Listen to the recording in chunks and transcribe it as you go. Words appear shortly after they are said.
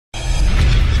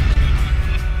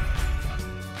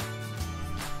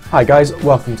Hi guys,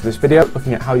 welcome to this video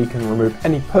looking at how you can remove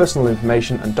any personal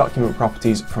information and document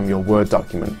properties from your Word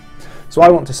document. So I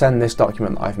want to send this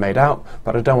document that I've made out,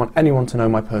 but I don't want anyone to know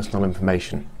my personal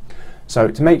information. So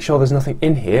to make sure there's nothing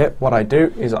in here, what I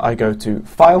do is I go to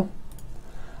File,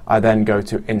 I then go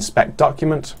to Inspect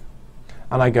Document,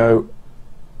 and I go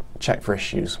Check for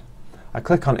Issues. I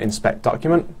click on Inspect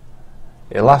Document,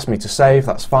 it'll ask me to save,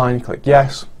 that's fine, click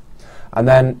Yes, and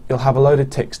then you'll have a load of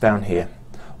ticks down here.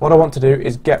 What I want to do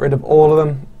is get rid of all of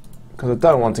them because I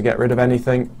don't want to get rid of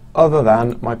anything other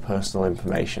than my personal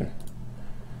information.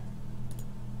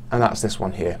 And that's this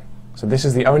one here. So this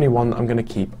is the only one that I'm going to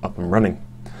keep up and running.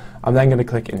 I'm then going to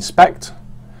click Inspect,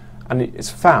 and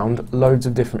it's found loads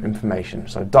of different information.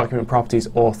 So document properties,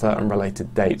 author and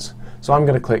related dates. So I'm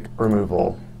going to click Remove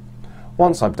All.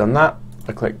 Once I've done that,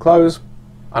 I click Close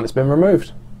and it's been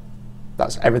removed.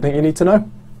 That's everything you need to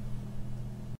know.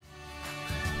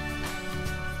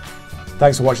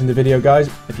 Thanks for watching the video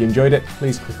guys. If you enjoyed it,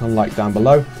 please click on like down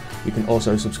below. You can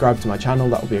also subscribe to my channel,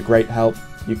 that will be a great help.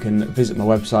 You can visit my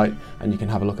website and you can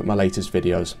have a look at my latest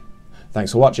videos.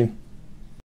 Thanks for watching.